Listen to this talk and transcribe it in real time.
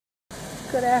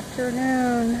Good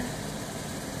afternoon.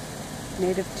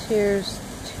 Native tears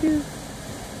to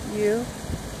you.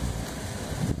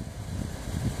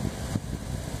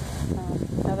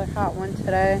 Another hot one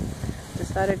today.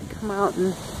 Decided to come out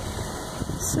and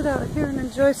sit out here and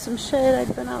enjoy some shade.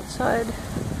 I've been outside,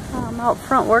 out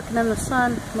front working in the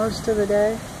sun most of the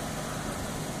day.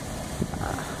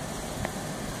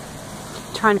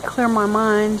 Trying to clear my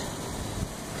mind.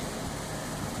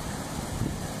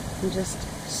 I'm just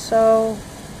so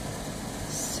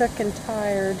sick and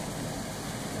tired.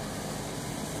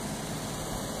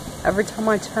 Every time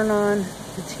I turn on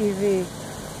the TV,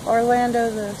 Orlando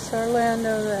this,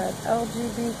 Orlando that,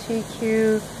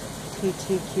 LGBTQ,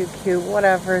 TTQQ,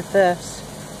 whatever this.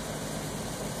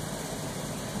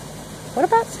 What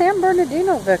about San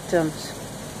Bernardino victims?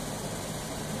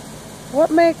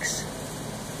 What makes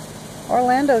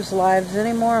Orlando's lives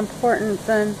any more important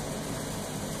than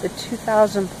the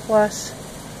 2,000 plus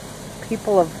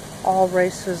people of all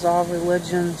races, all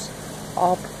religions,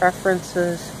 all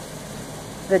preferences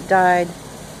that died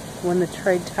when the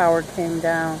trade tower came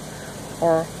down,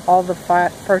 or all the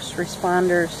first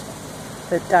responders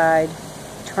that died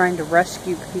trying to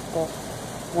rescue people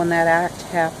when that act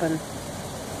happened?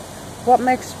 What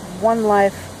makes one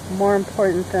life more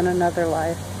important than another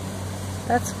life?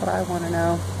 That's what I want to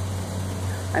know.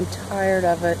 I'm tired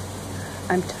of it.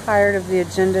 I'm tired of the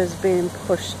agendas being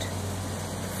pushed,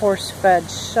 force-fed,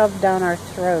 shoved down our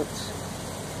throats.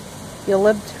 You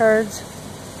libtards,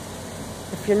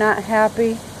 if you're not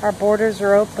happy, our borders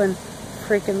are open.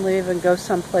 Freaking leave and go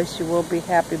someplace you will be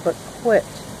happy. But quit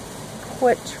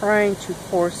trying to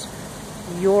force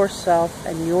yourself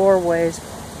and your ways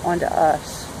onto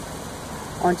us,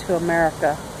 onto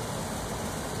America.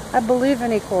 I believe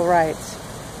in equal rights,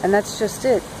 and that's just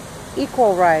it.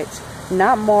 Equal rights,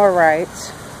 not more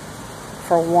rights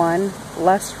for one,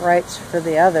 less rights for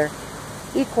the other.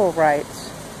 Equal rights.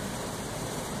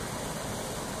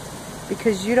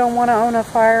 Because you don't want to own a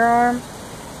firearm,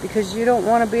 because you don't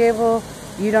want to be able,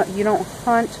 you don't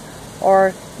hunt,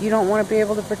 or you don't want to be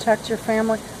able to protect your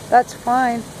family, that's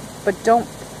fine, but don't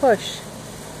push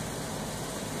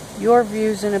your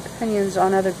views and opinions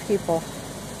on other people.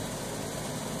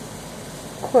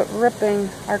 Quit ripping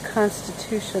our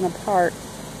Constitution apart.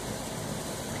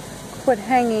 Quit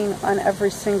hanging on every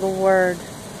single word.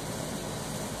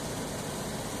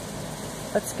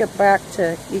 Let's get back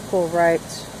to equal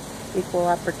rights, equal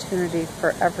opportunity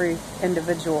for every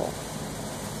individual.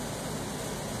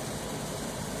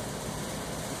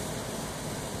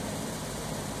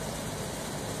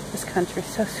 This country's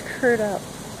so screwed up.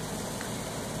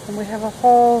 And we have a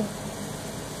whole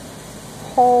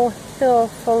hill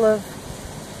full of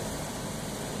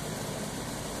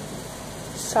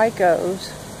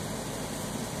psychos.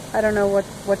 I don't know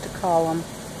what to call them.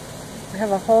 We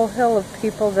have a whole hill of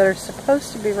people that are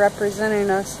supposed to be representing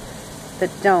us that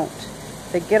don't.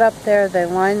 They get up there, they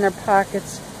line their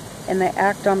pockets, and they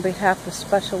act on behalf of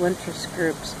special interest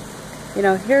groups. You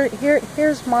know,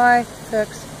 here's my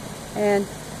fix, and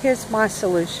here's my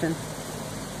solution.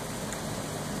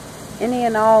 Any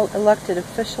and all elected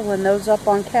official and those up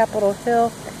on Capitol Hill,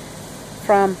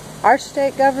 from our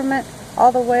state government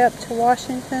all the way up to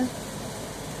Washington,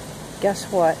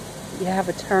 guess what? You have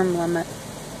a term limit.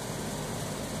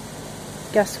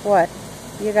 Guess what?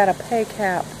 You got a pay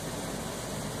cap.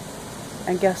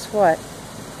 And guess what?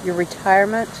 Your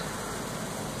retirement,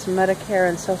 it's Medicare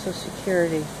and Social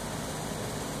Security.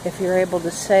 If you're able to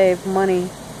save money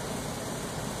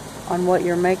on what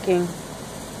you're making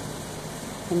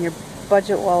and your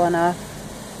budget well enough,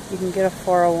 you can get a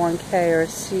 401k or a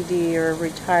CD or a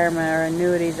retirement or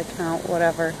annuities account,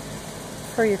 whatever,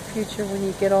 for your future when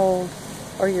you get old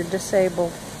or you're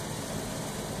disabled.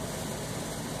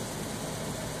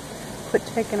 Quit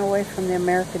taking away from the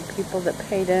American people that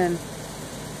paid in.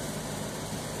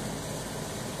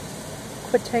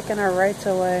 Quit taking our rights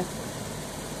away.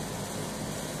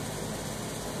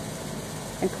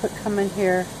 And quit coming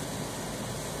here.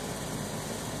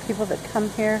 People that come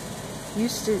here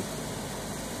used to,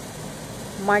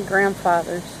 my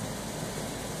grandfathers,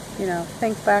 you know,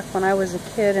 think back when I was a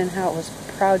kid and how it was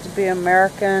proud to be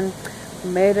American,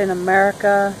 made in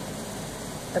America,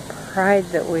 the pride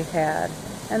that we had,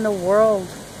 and the world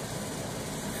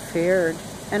feared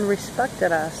and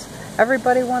respected us.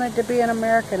 Everybody wanted to be an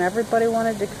American. Everybody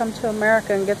wanted to come to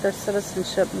America and get their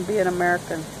citizenship and be an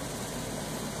American.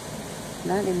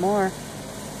 Not anymore.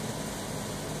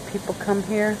 People come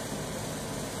here,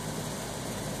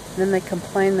 then they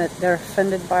complain that they're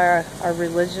offended by our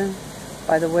religion,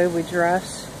 by the way we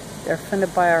dress. They're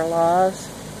offended by our laws.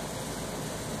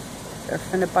 They're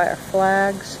offended by our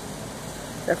flags.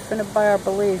 They're offended by our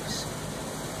beliefs.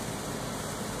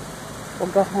 will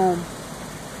go home.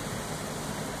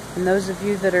 And those of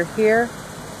you that are here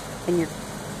and you're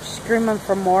screaming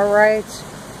for more rights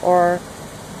or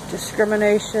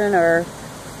discrimination or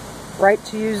right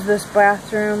to use this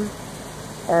bathroom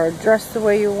or dress the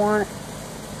way you want,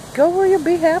 go where you'll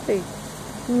be happy.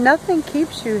 Nothing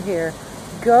keeps you here.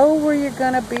 Go where you're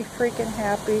gonna be freaking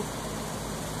happy.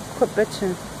 Quit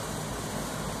bitching.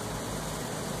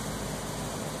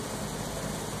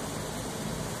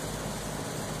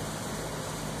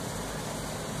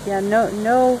 Yeah,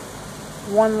 no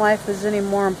one life is any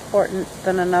more important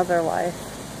than another life.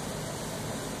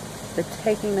 The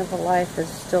taking of a life is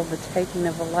still the taking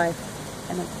of a life,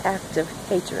 and an act of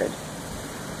hatred.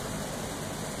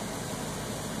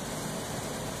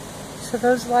 So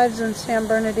those lives in San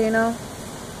Bernardino,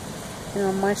 you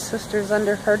know, my sister's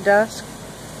under her desk,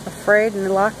 afraid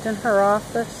and locked in her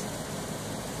office.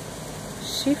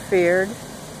 She feared.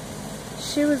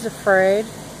 She was afraid.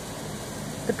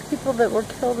 The people that were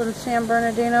killed in San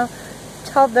Bernardino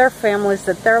tell their families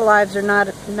that their lives are not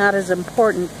as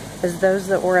important as those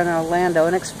that were in Orlando,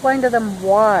 and explain to them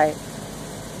why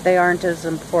they aren't as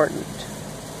important.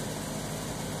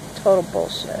 Total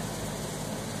bullshit.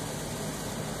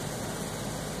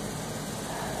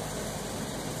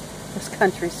 This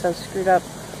country's so screwed up.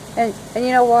 And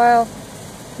you know, while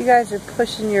you guys are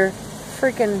pushing your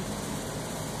freaking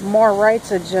more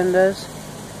rights agendas,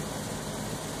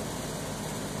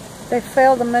 they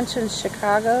fail to mention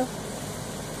Chicago.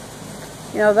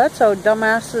 You know, that's old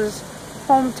dumbass's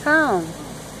hometown,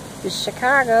 is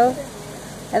Chicago.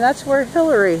 And that's where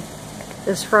Hillary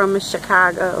is from, is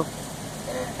Chicago.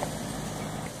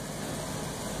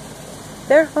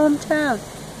 Their hometown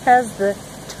has the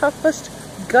toughest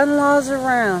gun laws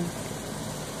around.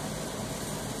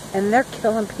 And they're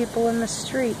killing people in the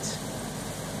streets.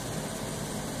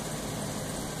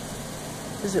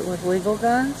 Is it with legal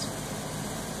guns?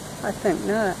 I think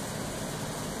not.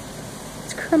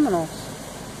 It's criminals.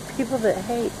 People that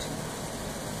hate.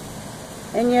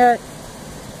 And yet,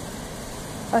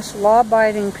 us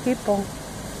law-abiding people,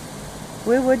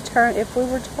 we would turn, if we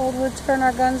were told we'd turn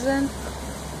our guns in,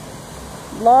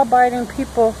 law-abiding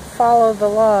people follow the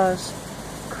laws.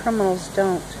 Criminals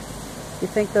don't. You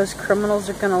think those criminals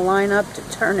are going to line up to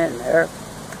turn in their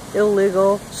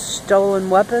illegal,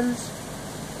 stolen weapons?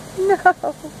 No.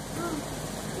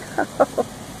 No.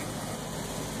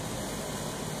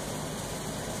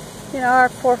 You know, our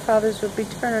forefathers would be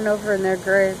turning over in their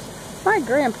graves. My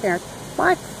grandparents,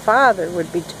 my father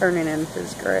would be turning in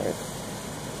his grave.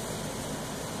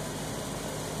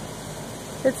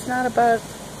 It's not about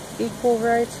equal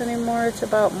rights anymore. It's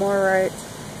about more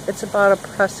rights. It's about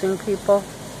oppressing people.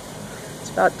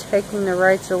 It's about taking their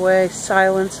rights away,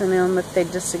 silencing them if they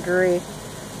disagree.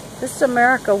 This is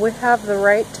America. We have the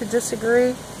right to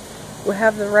disagree. We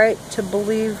have the right to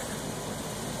believe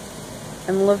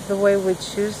and live the way we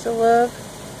choose to live.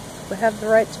 We have the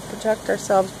right to protect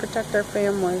ourselves, protect our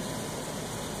families.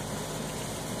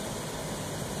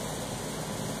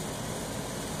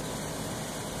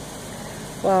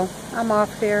 Well, I'm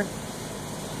off here.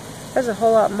 There's a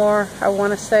whole lot more I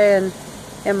want to say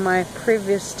in my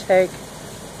previous take.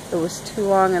 It was too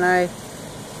long and I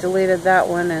deleted that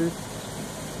one, and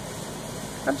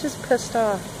I'm just pissed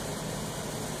off.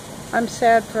 I'm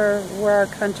sad for where our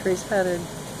country's headed.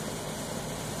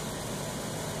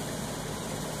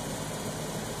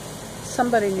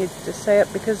 Somebody needs to say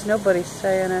it because nobody's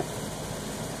saying it.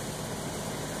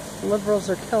 The liberals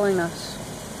are killing us.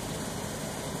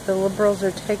 The liberals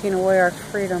are taking away our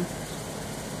freedom.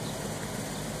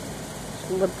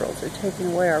 The liberals are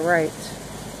taking away our rights.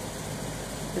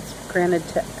 It's granted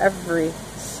to every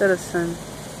citizen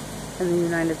in the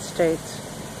United States.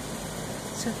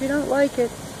 So if you don't like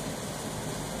it,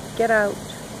 get out.